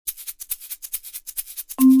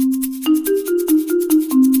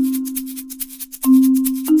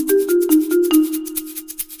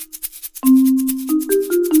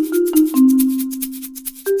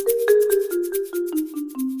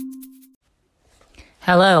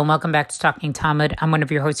Hello, and welcome back to Talking Talmud. I'm one of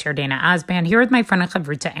your hosts here, Dana Osband, here with my friend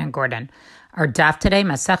Chavruta Ann Gordon. Our daf today,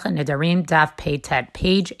 Masechet Nedarim, daf Peitet,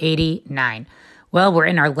 page 89. Well, we're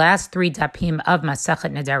in our last three dapim of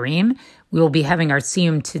Masechet Nedarim. We will be having our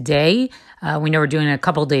siyum today. We know we're doing it a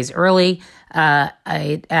couple days early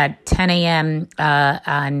at 10 a.m.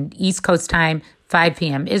 On East Coast time, 5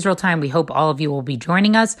 p.m. Israel time. We hope all of you will be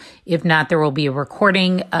joining us. If not, there will be a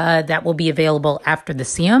recording that will be available after the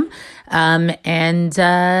siyum. And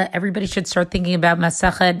everybody should start thinking about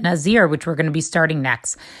Masechet Nazir, which we're going to be starting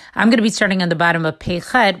next. I'm going to be starting on the bottom of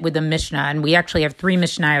Peichet with a Mishnah, and we actually have three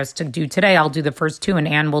Mishnayos to do today. I'll do the first two, and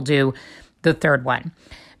Anne will do the third one.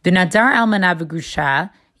 V'nadar almana v'grusha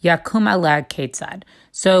yakum ala ketzad.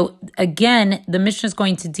 So again, the Mishnah is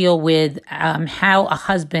going to deal with how a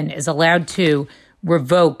husband is allowed to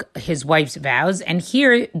revoke his wife's vows. And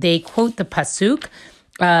here they quote the pasuk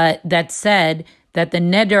that said that the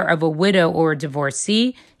neder of a widow or a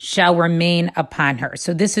divorcee shall remain upon her.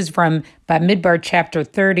 So this is from Bamidbar chapter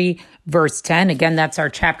 30, verse 10. Again, that's our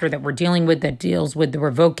chapter that we're dealing with that deals with the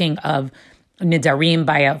revoking of nidarim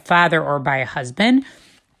by a father or by a husband.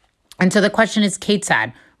 And so the question is,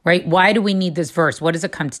 Ketzad, right? Why do we need this verse? What does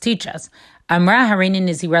it come to teach us? Amra hareini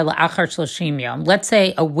nizira la'achar shloshim yom. Let's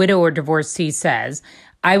say a widow or divorcee says,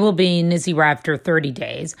 I will be nizira after 30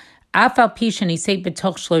 days. Afal pishan iseit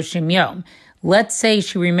b'toch shloshim yom. Let's say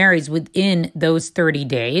she remarries within those 30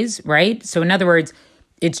 days, right? So in other words,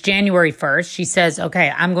 it's January 1st. She says,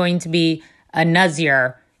 okay, I'm going to be a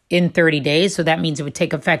nazir in 30 days. So that means it would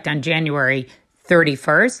take effect on January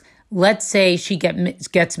 31st. Let's say she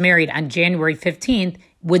gets married on January 15th.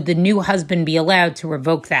 Would the new husband be allowed to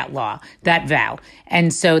revoke that law, that vow?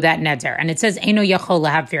 And so that neder. And it says, Eino yachol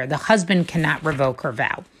lahavir. The husband cannot revoke her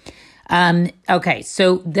vow. Okay,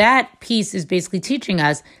 so that piece is basically teaching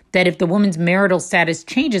us that if the woman's marital status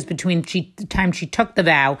changes between the time she took the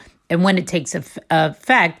vow and when it takes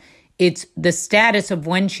effect, it's the status of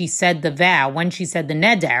when she said the vow, when she said the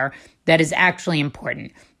neder, that is actually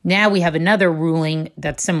important. Now we have another ruling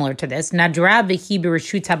that's similar to this. Nadra v'hi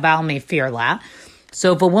b'reshut habal me'firla.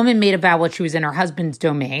 So if a woman made a vow while she was in her husband's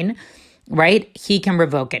domain, right, he can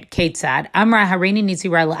revoke it. Ketzad amra hareini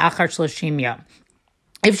nizira la'achar shloshim yom.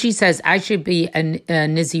 If she says, I should be a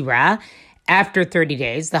nizira after 30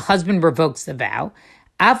 days, the husband revokes the vow.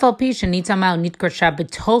 Afal pisha nitamal nitkrasha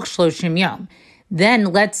b'toch shloshim yom. Then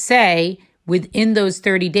let's say within those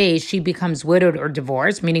 30 days, she becomes widowed or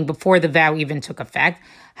divorced, meaning before the vow even took effect.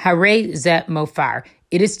 Hare ze mofar.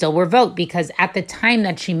 It is still revoked because at the time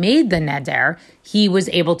that she made the neder, he was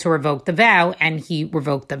able to revoke the vow and he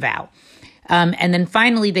revoked the vow. And then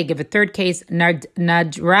finally, they give a third case,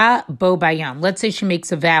 nadra bo bayam. Let's say she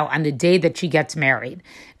makes a vow on the day that she gets married.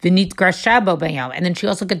 V'nit grasha bo bayam. And then she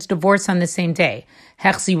also gets divorced on the same day.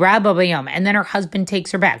 Hechzira bo bayam. And then her husband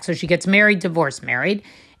takes her back. So she gets married, divorced, married.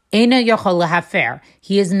 Eina yochol lahafer.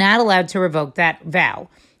 He is not allowed to revoke that vow.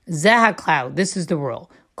 Zeh haklau. This is the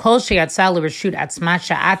rule. Kol sheyatzah l'reshut atzma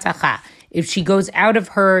sha'atacha. If she goes out of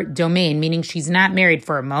her domain, meaning she's not married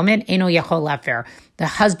for a moment, eino yachol lafer. The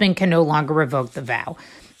husband can no longer revoke the vow.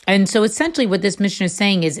 And so essentially what this Mishnah is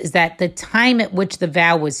saying is that the time at which the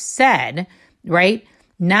vow was said, right,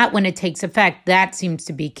 not when it takes effect, that seems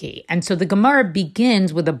to be key. And so the Gemara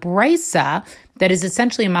begins with a brisa that is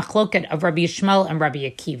essentially a machloket of Rabbi Yishmael and Rabbi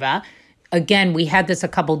Akiva. Again, we had this a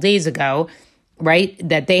couple days ago, right,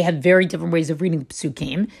 that they have very different ways of reading the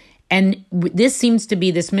psukim. And this seems to be,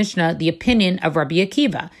 this Mishnah, the opinion of Rabbi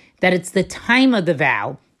Akiva, that it's the time of the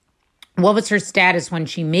vow. What was her status when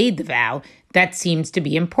she made the vow? That seems to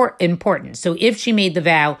be important. So if she made the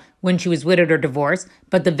vow when she was widowed or divorced,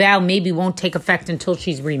 but the vow maybe won't take effect until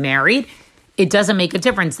she's remarried, it doesn't make a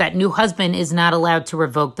difference. That new husband is not allowed to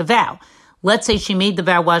revoke the vow. Let's say she made the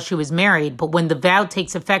vow while she was married, but when the vow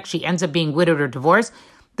takes effect, she ends up being widowed or divorced.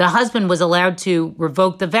 The husband was allowed to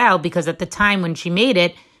revoke the vow because at the time when she made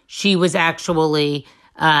it, she was actually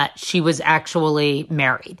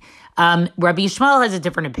married. Rabbi Yishmael has a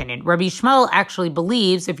different opinion. Rabbi Yishmael actually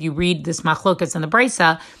believes, if you read this machlokas in the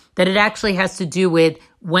brisa, that it actually has to do with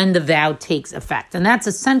when the vow takes effect. And that's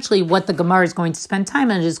essentially what the Gemara is going to spend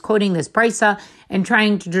time on, is quoting this brisa and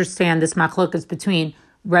trying to understand this machlokas between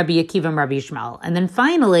Rabbi Akiva and Rabbi Yishmael. And then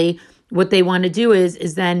finally, what they want to do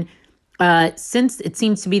is then, since it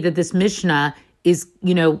seems to be that this Mishnah is,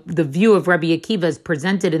 the view of Rabbi Akiva is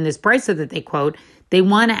presented in this brisa that they quote, they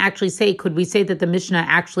want to actually say, could we say that the Mishnah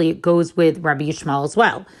actually goes with Rabbi Yishmael as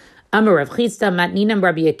well? Amar Rav Chisda matninam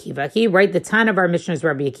Rabbi Akiva. He, right, the ton of our Mishnah is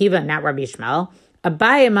Rabbi Akiva, not Rabbi Yishmael.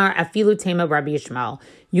 Abai Amar afilu tema Rabbi Yishmael.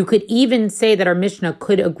 You could even say that our Mishnah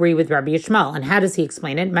could agree with Rabbi Yishmael. And how does he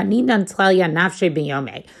explain it? Matninan tlalya nafshe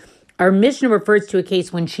biyome. Our Mishnah refers to a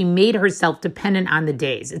case when she made herself dependent on the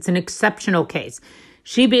days. It's an exceptional case.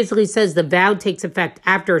 She basically says the vow takes effect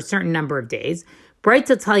after a certain number of days.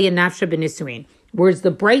 Breita Talia Nafsha B'Nisuin, whereas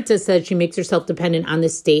the Breita says she makes herself dependent on the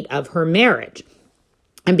state of her marriage.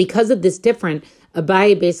 And because of this different,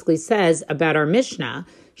 Abaye basically says about our Mishnah,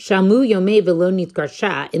 Shamu Yomei Velo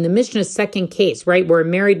Nitgarsha, in the Mishnah's second case, right, where a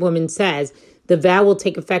married woman says the vow will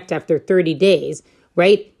take effect after 30 days,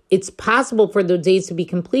 right? It's possible for those days to be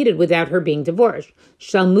completed without her being divorced.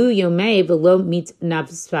 Shalmu Yomei Velo Mit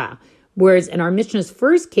Navsva. Whereas in our Mishnah's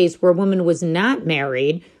first case, where a woman was not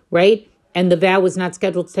married, right, and the vow was not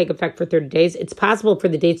scheduled to take effect for 30 days, it's possible for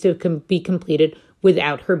the dates to be completed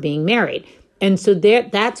without her being married. And so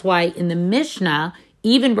that's why in the Mishnah,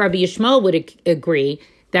 even Rabbi Yishmael would agree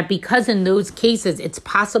that because in those cases, it's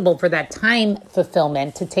possible for that time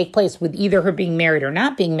fulfillment to take place with either her being married or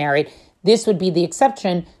not being married, this would be the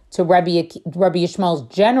exception to Rabbi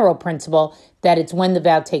Yishmael's general principle that it's when the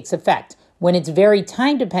vow takes effect. When it's very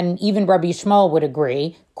time dependent, even Rabbi Yishmael would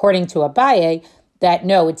agree, according to Abaye, that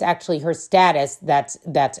no, it's actually her status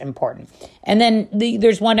that's important. And then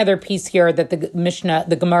there's one other piece here that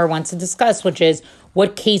the Gemara wants to discuss, which is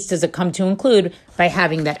what case does it come to include by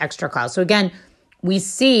having that extra clause. So again, we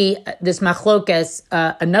see this machlokas,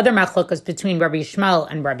 another machlokas between Rabbi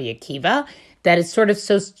Yishmael and Rabbi Akiva, that is sort of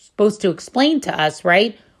supposed to explain to us,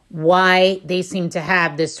 right, why they seem to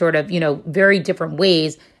have this sort of, very different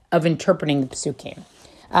ways of interpreting the psukim.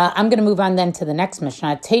 I'm going to move on then to the next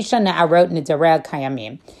Mishnah, Teisha Na'arot Nidarei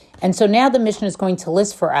Kayamim. And so now the Mishnah is going to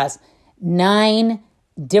list for us 9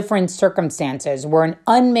 different circumstances where an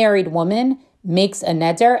unmarried woman makes a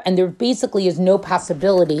neder, and there basically is no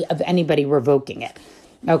possibility of anybody revoking it.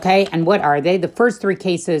 Okay, and what are they? The first 3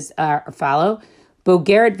 cases follow.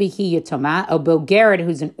 Bogeret Vihi Yatoma, a Bogeret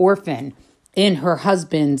who's an orphan in her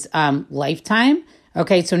husband's lifetime.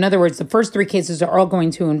 Okay, so in other words, the first 3 cases are all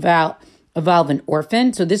going to involve an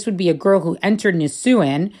orphan. So this would be a girl who entered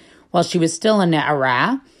Nisuin while she was still a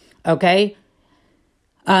Ne'ara. Okay,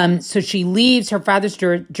 so she leaves her father's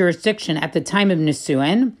jurisdiction at the time of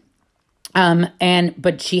Nisuin,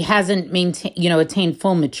 but she hasn't attained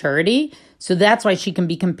full maturity. So that's why she can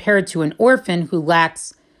be compared to an orphan who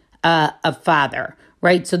lacks a father,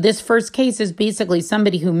 right? So this first case is basically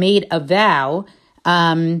somebody who made a vow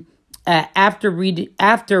after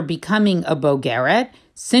becoming a Bogeret.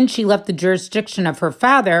 Since she left the jurisdiction of her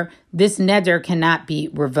father, this neder cannot be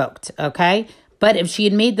revoked, okay? But if she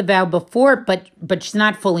had made the vow before, but she's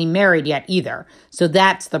not fully married yet either. So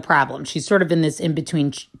that's the problem. She's sort of in this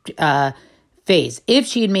in-between phase. If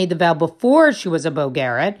she had made the vow before she was a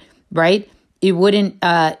Bogeret, right, she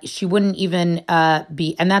wouldn't even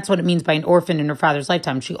be, and that's what it means by an orphan in her father's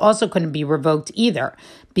lifetime. She also couldn't be revoked either,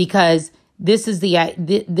 because this is the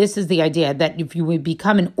idea that if you would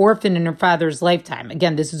become an orphan in her father's lifetime,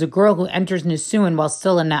 again, this is a girl who enters Nisuin while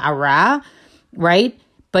still a Na'ara, right?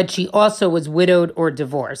 But she also was widowed or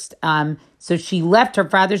divorced. So she left her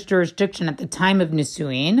father's jurisdiction at the time of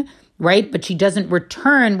Nisuin, right? But she doesn't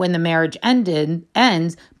return when the marriage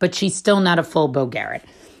ends, but she's still not a full Bogeret.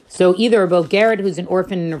 So either a Bogeret who's an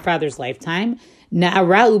orphan in her father's lifetime,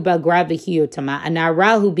 Na'ara u'bagra v'hiyotama, a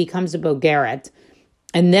Na'ara who becomes a Bogeret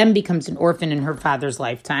and then becomes an orphan in her father's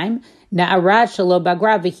lifetime, Na'ara shelo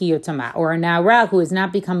bagra v'hiyotama, or a Na'ara who has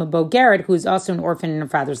not become a Bogeret, who is also an orphan in her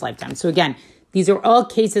father's lifetime. So again, these are all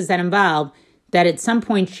cases that involve that at some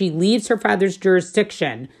point she leaves her father's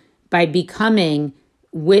jurisdiction by becoming,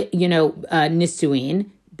 Nisuin,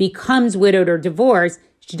 becomes widowed or divorced.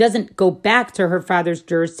 She doesn't go back to her father's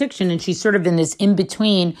jurisdiction, and she's sort of in this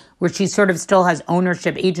in-between where she sort of still has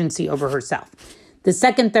ownership agency over herself. The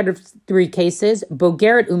second set of 3 cases,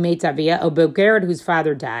 Bogeret u'met avia, a Bogeret whose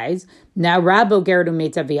father dies, Na'ara Bogeret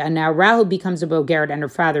u'met avia, a Na'ara who becomes a Bogeret and her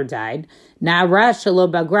father died, Na'ara shelo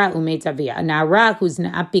bagra u'met avia, a Na'ara who's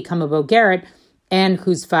not become a Bogeret and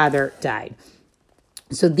whose father died.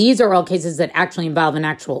 So these are all cases that actually involve an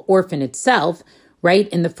actual orphan itself, right?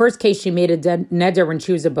 In the first case, she made a neder when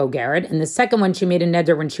she was a Bogeret. In the second one, she made a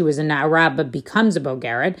neder when she was a Na'ara but becomes a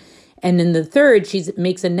Bogeret. And in the third, she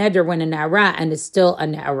makes a neder when a Na'ara and is still a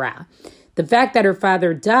Na'ara. The fact that her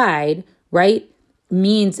father died, right,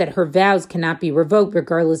 means that her vows cannot be revoked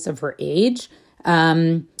regardless of her age.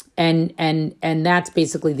 And that's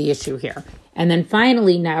basically the issue here. And then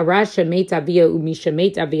finally, Na'ara shemet avia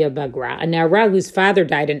u'mishemet avia bagra, a Na'ara whose father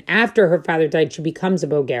died, and after her father died, she becomes a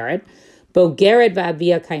Bogeret. Bogeret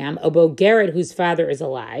va'avia kayam, a Bogeret whose father is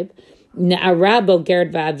alive. Na'ara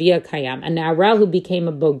Bogeret va'avia kayam, a Na'ara who became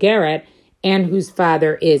a Bogeret and whose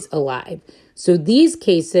father is alive. So these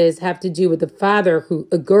cases have to do with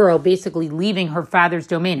a girl basically leaving her father's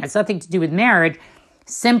domain. It has nothing to do with marriage,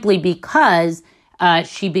 simply because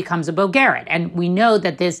she becomes a Bogeret. And we know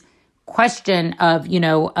that this question of,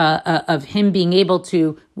 of him being able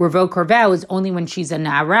to revoke her vow is only when she's a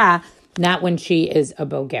Na'ara, not when she is a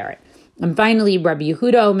Bogeret. And finally, Rabbi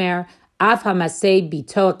Yehuda Omer, Av hamaseh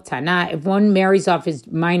bito ktana, if one marries off his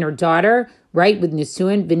minor daughter, right, with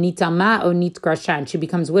nisuin, v'nitama o nitgrashan, she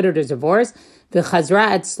becomes widowed or divorced,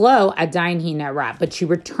 v'chazra etzlo adayin hi na'ara, but she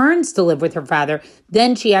returns to live with her father,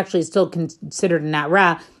 then she actually is still considered a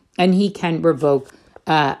na'ara, and he can revoke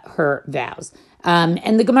her vows.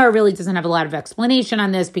 And the Gemara really doesn't have a lot of explanation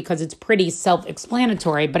on this because it's pretty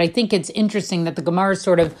self-explanatory, but I think it's interesting that the Gemara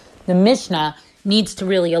the Mishnah needs to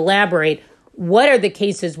really elaborate what are the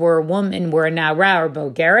cases where a woman, where a Na'ara or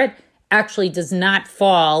Bogeret actually does not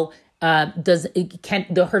fall,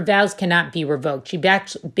 her vows cannot be revoked. She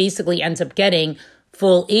basically ends up getting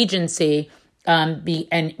full agency,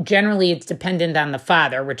 and generally it's dependent on the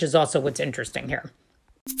father, which is also what's interesting here.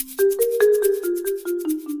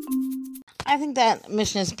 I think that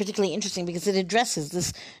Mishnah is particularly interesting because it addresses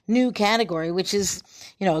this new category, which is,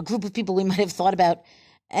 a group of people we might have thought about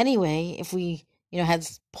anyway if we, had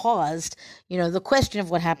paused, the question of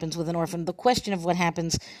what happens with an orphan, the question of what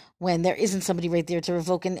happens when there isn't somebody right there to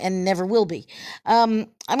revoke and never will be. I'm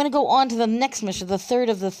going to go on to the next Mishnah, the third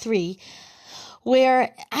of the three,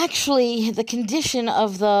 where actually the condition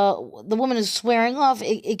of the woman is swearing off,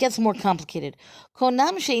 it gets more complicated. A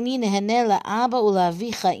woman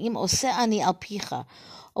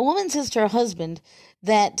says to her husband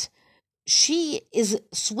that she is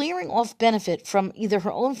swearing off benefit from either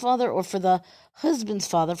her own father or for the husband's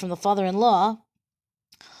father, from the father-in-law,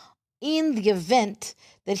 in the event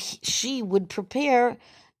that she would prepare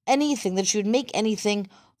anything, that she would make anything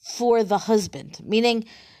for the husband. Meaning,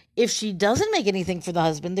 if she doesn't make anything for the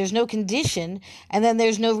husband, there's no condition, and then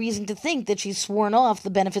there's no reason to think that she's sworn off the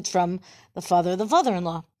benefits from the father or the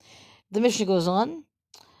father-in-law. The Mishnah goes on.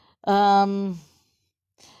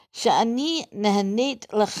 Sha'ani nehanit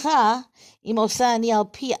lecha im osani al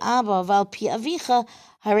pi abba val pi avicha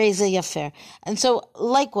hareze yafer. And so,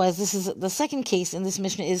 likewise, this is the second case in this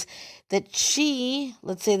Mishnah is that she,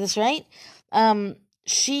 let's say this right,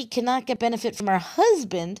 she cannot get benefit from her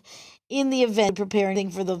husband in the event of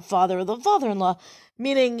preparing for the father or the father-in-law,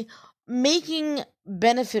 meaning making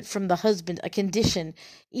benefit from the husband a condition,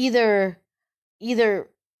 either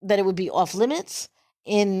that it would be off limits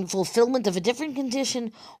in fulfillment of a different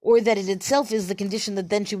condition, or that it itself is the condition that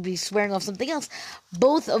then she would be swearing off something else.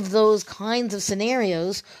 Both of those kinds of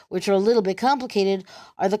scenarios, which are a little bit complicated,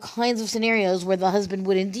 are the kinds of scenarios where the husband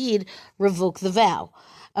would indeed revoke the vow.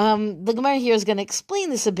 The Gemara here is going to explain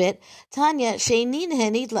this a bit. Tanya, she'enin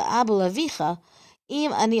henit la'abu lavicha,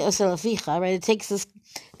 im ani osel avicha, right? It takes this,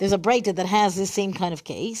 there's a Breita that has this same kind of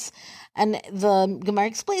case, and the Gemara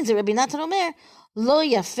explains it. Rabbi Natan Omer, lo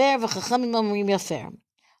yafer v'chachamim omrim yafer.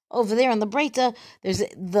 Over there on the Breita, there's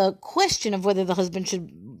the question of whether the husband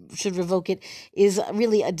should revoke it is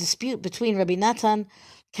really a dispute between Rabbi Natan,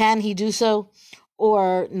 can he do so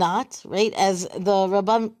or not, right? As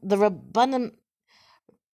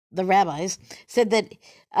the rabbis said that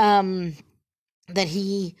that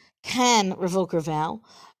he can revoke her vow.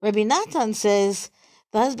 Rabbi Natan says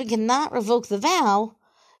the husband cannot revoke the vow.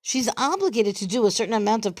 She's obligated to do a certain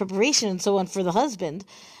amount of preparation and so on for the husband.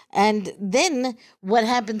 And then what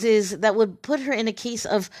happens is that would put her in a case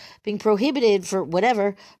of being prohibited for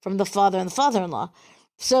whatever from the father and the father-in-law.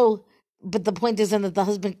 So, but the point is then that the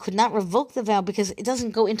husband could not revoke the vow because it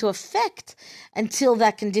doesn't go into effect until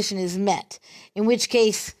that condition is met, in which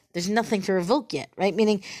case there's nothing to revoke yet, right?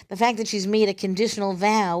 Meaning the fact that she's made a conditional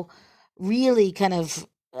vow really kind of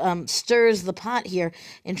stirs the pot here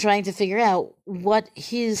in trying to figure out what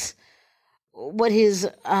his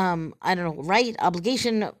right,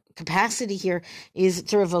 obligation, capacity here is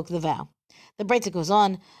to revoke the vow. The Breita goes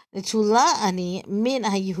on, Netula ani min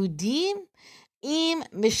ha-Yehudim im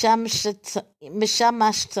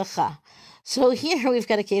mishamashtacha. So here we've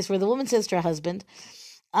got a case where the woman says to her husband,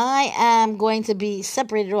 I am going to be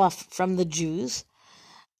separated off from the Jews,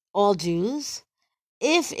 all Jews,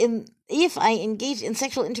 if I engage in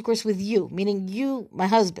sexual intercourse with you, meaning you, my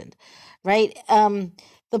husband, right?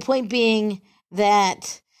 The point being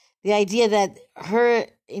that the idea that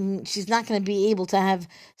she's not going to be able to have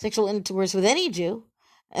sexual intercourse with any Jew.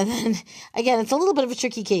 And then, again, it's a little bit of a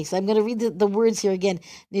tricky case. I'm going to read the words here again.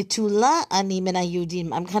 Netula ani min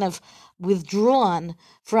ha-Yehudim. I'm kind of withdrawn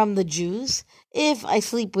from the Jews if I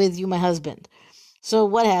sleep with you, my husband. So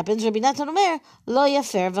what happens? Rabbi Natan Omer, lo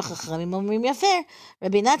yafer v'chachamim omrim yafer.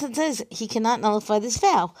 Rabbi Natan says he cannot nullify this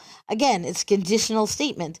vow. Again, it's a conditional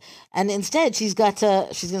statement. And instead, she's going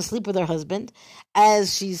to sleep with her husband,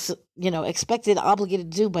 as she's, expected,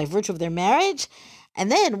 obligated to do by virtue of their marriage. And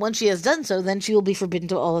then, once she has done so, then she will be forbidden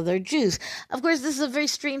to all other Jews. Of course, this is a very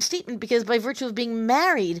strange statement, because by virtue of being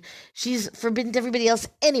married, she's forbidden to everybody else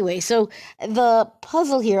anyway. So the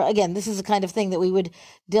puzzle here, again, this is the kind of thing that we would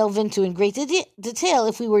delve into in great detail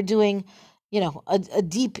if we were doing, a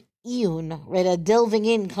deep iyun, right, a delving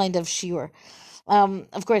in kind of shiur.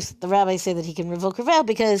 Of course, the rabbis say that he can revoke her vow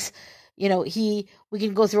because, we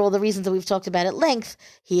can go through all the reasons that we've talked about at length.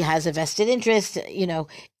 He has a vested interest,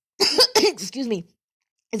 excuse me,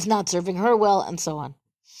 it's not serving her well, and so on.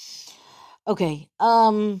 Okay,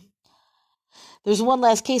 there's one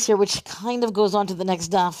last case here which kind of goes on to the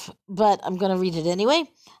next daf, but I'm going to read it anyway.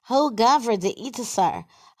 Ho gavra de itasar,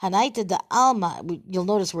 hanaita de alma. You'll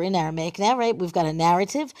notice we're in Aramaic now, right? We've got a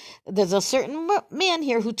narrative. There's a certain man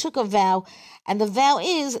here who took a vow, and the vow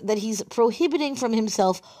is that he's prohibiting from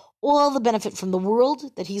himself all the benefit from the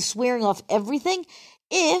world, that he's swearing off everything,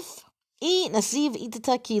 if he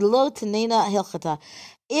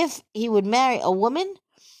would marry a woman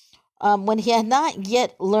when he had not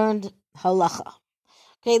yet learned halacha.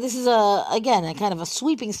 Okay, this is again a kind of a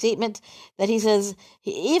sweeping statement that he says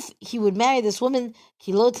if he would marry this woman, if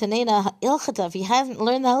he hasn't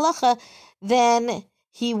learned the halacha, then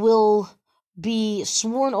he will be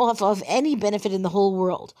sworn off of any benefit in the whole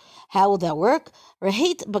world. How will that work? So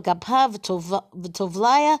he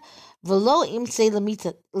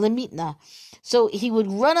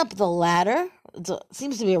would run up the ladder. It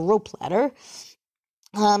seems to be a rope ladder.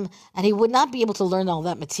 And he would not be able to learn all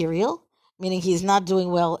that material, meaning he's not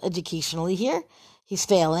doing well educationally here. He's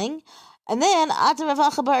failing. And then, so the Rav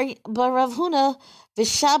Acha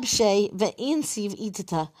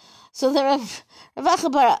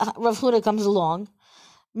bar Rav Huna comes along,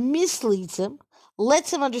 misleads him,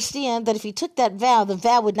 lets him understand that if he took that vow, the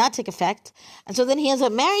vow would not take effect. And so then he ends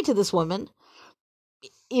up married to this woman,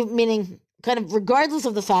 meaning kind of regardless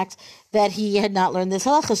of the fact that he had not learned this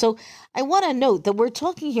halacha. So I want to note that we're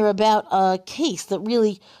talking here about a case that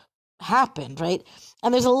really happened, right?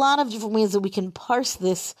 And there's a lot of different ways that we can parse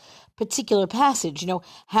this particular passage.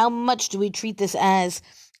 How much do we treat this as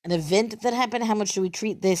an event that happened? How much do we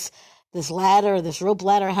treat this ladder, this rope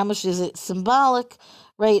ladder? How much is it symbolic,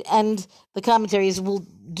 right? And the commentaries will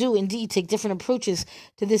do indeed take different approaches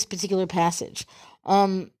to this particular passage.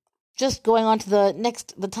 Just going on to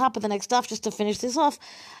the top of the next stuff, just to finish this off.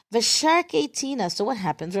 Vesharke Tina. So what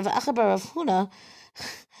happens? Rav Acha bar Rav Huna,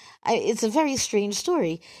 it's a very strange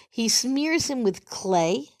story. He smears him with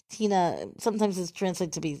clay. Tina, sometimes it's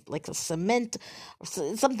translated to be like a cement or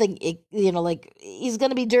something, like he's going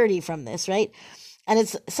to be dirty from this, right? And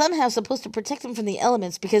it's somehow supposed to protect him from the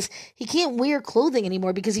elements because he can't wear clothing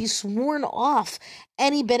anymore because he's sworn off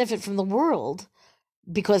any benefit from the world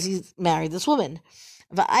because he's married this woman.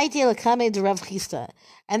 And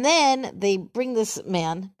then they bring this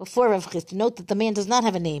man before Rav Chisda. Note that the man does not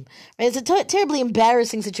have a name. Right? It's a terribly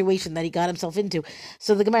embarrassing situation that he got himself into.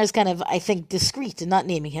 So the Gemara is kind of, I think, discreet in not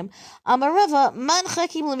naming him.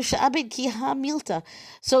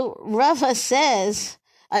 So Rava says,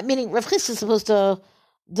 meaning Rav Chisda is supposed to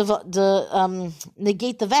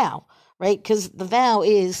negate the vow, right? Because the vow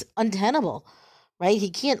is untenable. Right? He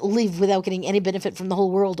can't live without getting any benefit from the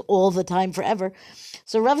whole world all the time forever.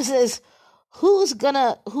 So Rav says, who's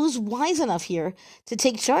wise enough here to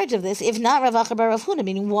take charge of this, if not Rav Acha bar Rav Huna?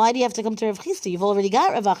 Meaning, why do you have to come to Rav Chisda? You've already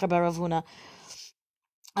got Rav Acha bar Rav Huna.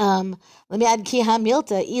 Let me add Kiha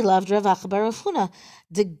Milta, Ilav Rav Acha bar Rav Huna,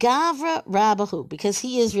 de Gavra Rabahu, because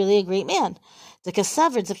he is really a great man. The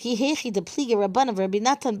Kasaver, the Kihechi, the Pliga Rabbanav, Rabbi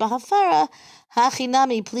Natan Bahafara,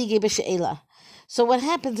 Hachinami Pliga B'She'ela. So what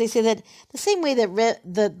happens, they say that the same way that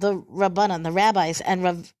the Rabbanan, the rabbis, and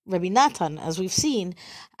Rabbi Natan, as we've seen,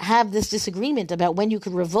 have this disagreement about when you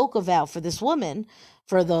could revoke a vow for this woman,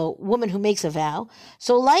 for the woman who makes a vow.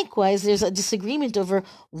 So likewise, there's a disagreement over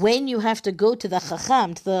when you have to go to the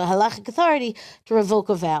Chacham, to the halachic authority, to revoke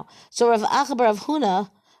a vow. So Rav Acha bar Rav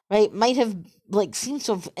Huna, right, might have seems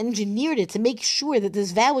to have engineered it to make sure that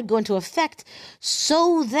this vow would go into effect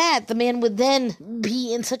so that the man would then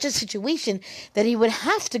be in such a situation that he would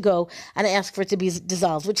have to go and ask for it to be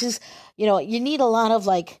dissolved, which is, you need a lot of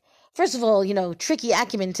first of all, tricky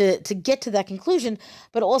acumen to get to that conclusion,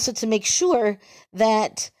 but also to make sure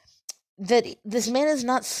that this man is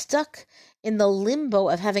not stuck in the limbo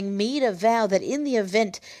of having made a vow that in the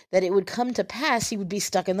event that it would come to pass, he would be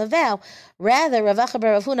stuck in the vow. Rather, Rav Acha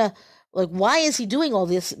bar Rav Huna like, why is he doing all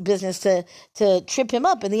this business to trip him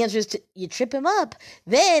up? And the answer is, you trip him up,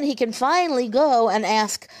 then he can finally go and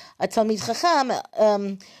ask a Talmid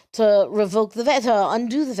Chacham to revoke the vow, to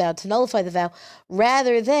undo the vow, to nullify the vow,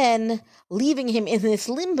 rather than leaving him in this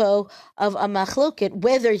limbo of a machloket,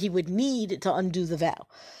 whether he would need to undo the vow.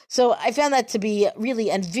 So I found that to be really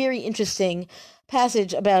a very interesting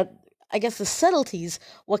passage about, I guess, the subtleties,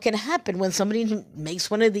 what can happen when somebody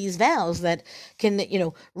makes one of these vows that can,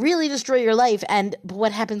 really destroy your life, and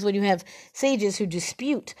what happens when you have sages who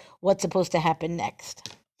dispute what's supposed to happen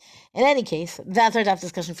next. In any case, that's our top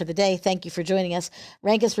discussion for the day. Thank you for joining us.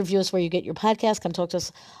 Rank us, review us where you get your podcast. Come talk to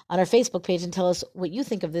us on our Facebook page and tell us what you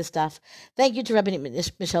think of this stuff. Thank you to Rabbi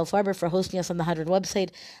Michelle Farber for hosting us on the Hadran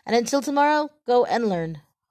website. And until tomorrow, go and learn.